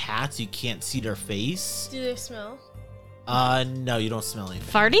brimmed hat, so you can't see their face. Do they smell? No, you don't smell anything.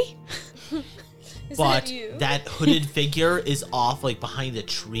 Farty? Is But that you? that hooded figure is off like behind a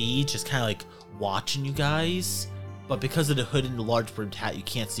tree, just kind of like watching you guys. But because of the hood and the large brimmed hat, you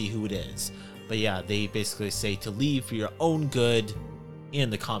can't see who it is. But yeah, they basically say to leave for your own good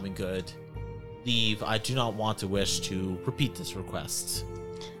and the common good. Leave. I do not want to wish to repeat this request.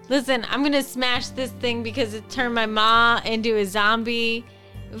 Listen, I'm gonna smash this thing because it turned my ma into a zombie.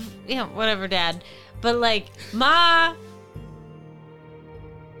 Whatever, Dad. But like, Ma,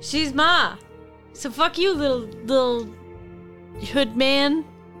 she's Ma. So fuck you, little hood man.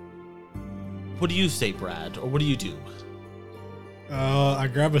 What do you say, Brad? Or what do you do? I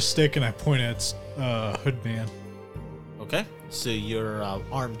grab a stick and I point at Hoodman. Okay, so you're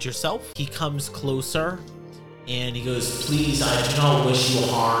armed yourself. He comes closer and he goes, "Please, I do not wish you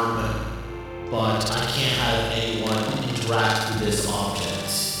harm, but I can't have anyone interact with this object.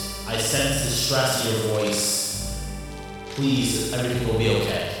 I sense distress in your voice. Please, everything will be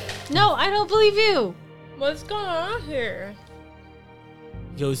okay." No, I don't believe you. What's going on here?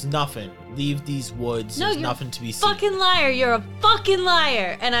 He goes, "Nothing. Leave these woods. No, There's you're nothing to be seen." Fucking liar. You're a fucking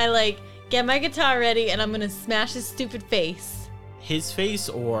liar. And I like get my guitar ready and I'm gonna smash his stupid face. His face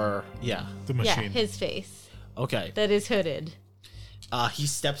or, yeah. The Yeah, machine. his face. Okay. That is hooded. He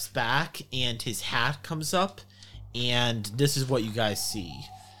steps back and his hat comes up, and this is what you guys see.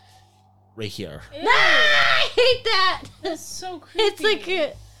 right here. Ew, I hate that. that's so creepy. It's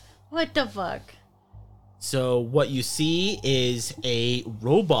like, what the fuck? So what you see is a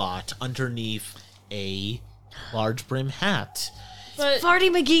robot underneath a large brim hat. but Farty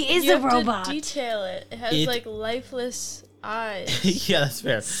McGee is you a have robot. to detail it. It has It- like lifeless eyes. Yeah, that's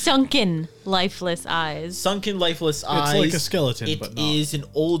fair. Sunken, lifeless eyes. Sunken, lifeless eyes. It's like a skeleton, It but not. is an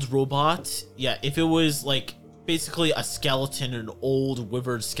old robot. Yeah, if it was like basically a skeleton, an old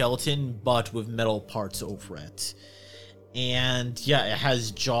withered skeleton, but with metal parts over it. And yeah, it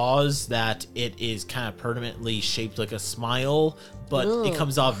has jaws that it is kind of permanently shaped like a smile, but it Ugh.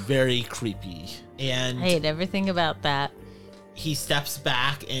 comes off very creepy. And I hate everything about that. he steps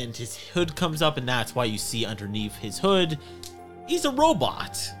back and his hood comes up, and that's why you see underneath his hood, he's a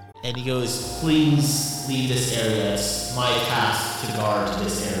robot. And he goes, please leave this area. It's my task to guard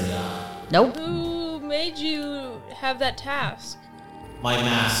this area. Nope. Who made you have that task? My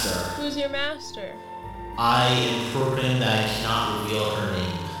master. Who's your master? I am programmed that I cannot reveal her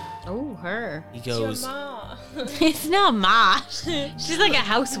name. Oh, her. He It's your goes, ma. It's not Ma. She's like a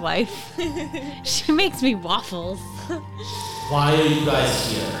housewife. She makes me waffles. why are you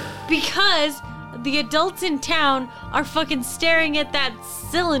guys here? Because the adults in town are fucking staring at that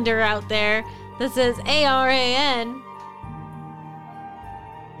cylinder out there that says ARAN.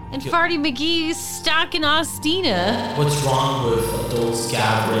 And Farty McGee's stalking Ostina. What's wrong with adults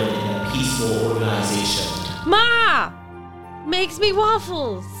gathering in a peaceful organization? Ma! Makes me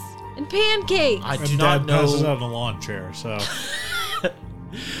waffles and pancakes. I do And not Dad passes know. out in a lawn chair, so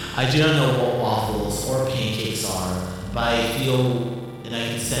I do not know what waffles or pancakes are, but I feel and I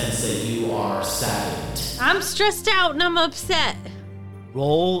can sense that you are saddened. I'm stressed out and I'm upset.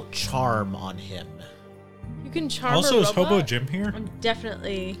 Roll charm on him. You can charm also a is robot? Hobo Jim here? I'm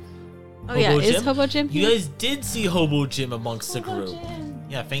definitely. Oh Hobo yeah, is Jim? Hobo Jim You here? guys did see Hobo Jim amongst the Hobo group. Jim.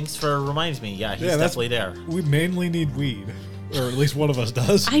 Yeah, thanks for reminding me. Yeah, he's Yeah, that's- definitely there. We mainly need weed, or at least one of us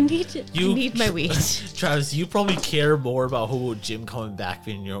does. I need my weed. Travis, you probably care more about Hobo Jim coming back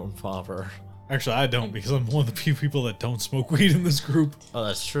than your own father. Actually, I don't because I'm one of the few people that don't smoke weed in this group. Oh,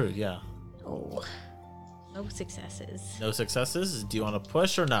 that's true. Yeah. Oh, no successes. No successes. Do you want to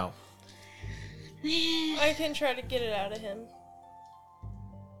push or no? I can try to get it out of him.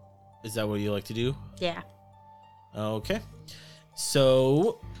 Is that what you like to do? Yeah. Okay.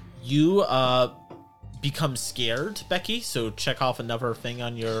 So you become scared, Becky. So check off another thing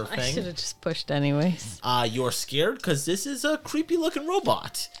on your I should thing. have just pushed anyways. You're scared because this is a creepy looking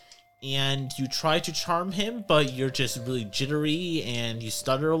robot. And you try to charm him, but you're just really jittery and you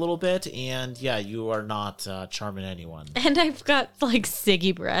stutter a little bit. And yeah, you are not charming anyone. And I've got like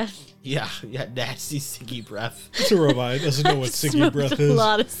Siggy breath. Yeah, nasty sticky breath. It's a robot. It doesn't know what I've Siggy smoked breath a is.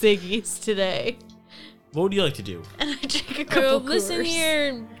 lot of Siggies today. What would you like to do? And I drank a Oh, couple listen Coors.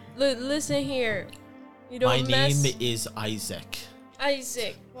 here. Listen here. You don't My mess. name is Isaac.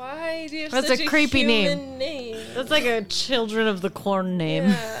 Isaac. Why do you have That's such a creepy human name? That's like a Children of the Corn name.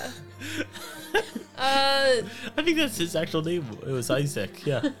 Yeah. I think that's his actual name. It was Isaac.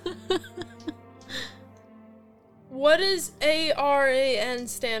 Yeah. What does ARAN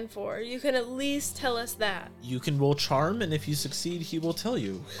stand for? You can at least tell us that. You can roll charm, and if you succeed, he will tell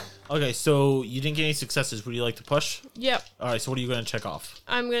you. Okay, so you didn't get any successes. Would you like to push? Yep. All right, so what are you going to check off?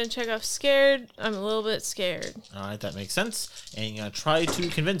 I'm gonna check off scared. I'm a little bit scared. All right, that makes sense. And you're going to try to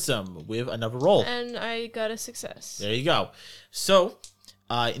convince him with another roll. And I got a success. There you go. So,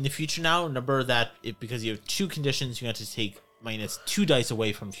 in the future now, remember that because you have 2 conditions, you have to take -2 dice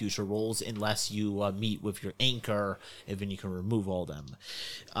away from future rolls unless you meet with your anchor, and then you can remove all them.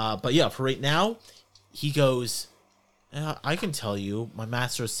 But yeah, for right now, he goes, I can tell you, my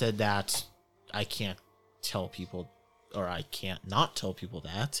master said that I can't tell people, or I can't not tell people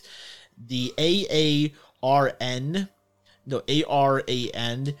that. The ARAN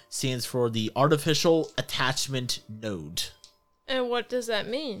stands for the Artificial Attachment Node. And what does that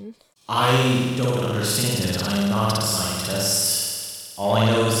mean? I don't understand it. I'm not a scientist. All I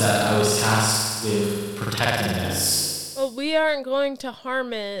know is that I was tasked with protecting this. Well, we aren't going to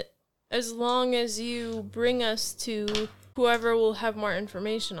harm it as long as you bring us to whoever will have more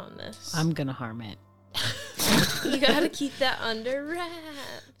information on this. I'm gonna harm it. You gotta keep that under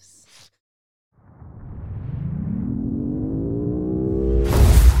wraps.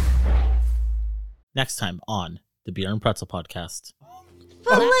 Next time on the Beer and Pretzel Podcast.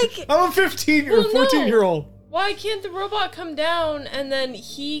 But like, I'm a 15 or Well, no. 14-year-old. Why can't the robot come down and then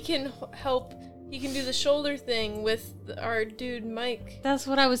he can help? He can do the shoulder thing with our dude Mike. that's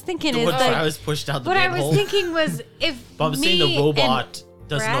what I was thinking. Is What like, Travis pushed out the what I manhole. was thinking was if But I'm saying the me robot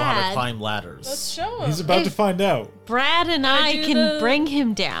doesn't know how to Brad. climb ladders. Let's show him. He's about to If- find out. Brad and I do can the- bring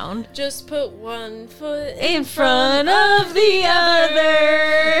him down Just put one foot in front of the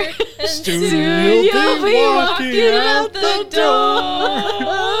other. and Stu, soon you'll be walking out the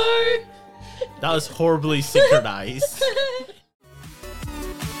door. That was horribly synchronized.